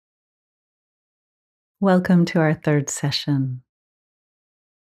Welcome to our third session.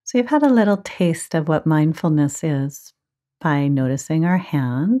 So, you've had a little taste of what mindfulness is by noticing our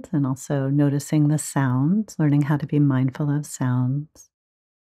hands and also noticing the sounds, learning how to be mindful of sounds.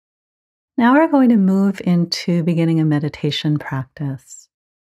 Now, we're going to move into beginning a meditation practice.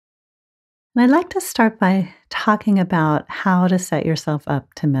 And I'd like to start by talking about how to set yourself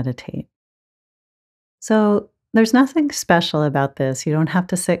up to meditate. So, there's nothing special about this. You don't have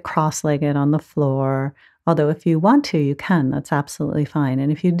to sit cross legged on the floor. Although, if you want to, you can. That's absolutely fine.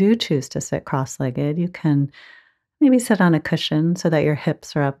 And if you do choose to sit cross legged, you can maybe sit on a cushion so that your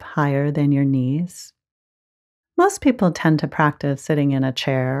hips are up higher than your knees. Most people tend to practice sitting in a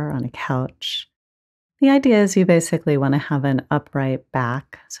chair or on a couch. The idea is you basically want to have an upright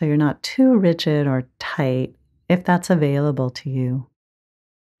back so you're not too rigid or tight if that's available to you,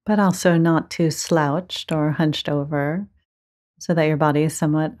 but also not too slouched or hunched over so that your body is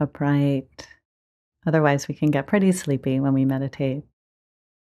somewhat upright. Otherwise, we can get pretty sleepy when we meditate.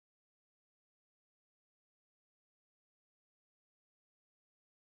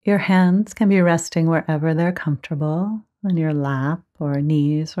 Your hands can be resting wherever they're comfortable, on your lap or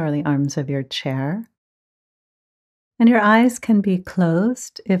knees or the arms of your chair. And your eyes can be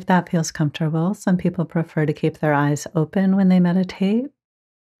closed if that feels comfortable. Some people prefer to keep their eyes open when they meditate.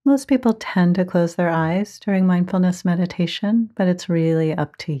 Most people tend to close their eyes during mindfulness meditation, but it's really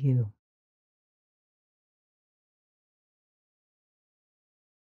up to you.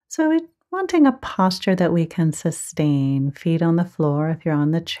 So, we're wanting a posture that we can sustain, feet on the floor if you're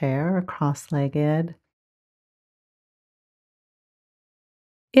on the chair or cross legged.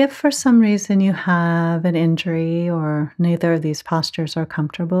 If for some reason you have an injury or neither of these postures are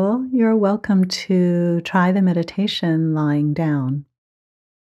comfortable, you're welcome to try the meditation lying down.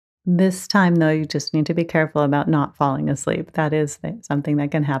 This time, though, you just need to be careful about not falling asleep. That is something that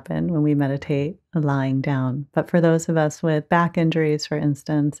can happen when we meditate lying down. But for those of us with back injuries, for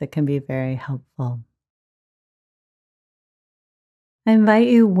instance, it can be very helpful. I invite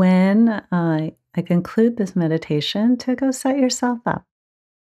you when I conclude this meditation to go set yourself up.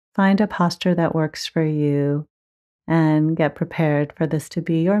 Find a posture that works for you and get prepared for this to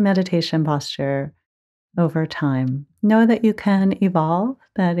be your meditation posture over time. Know that you can evolve,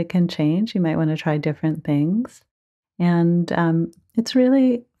 that it can change. You might want to try different things. And it's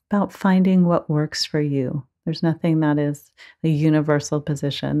really about finding what works for you. There's nothing that is a universal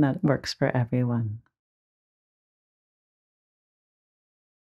position that works for everyone.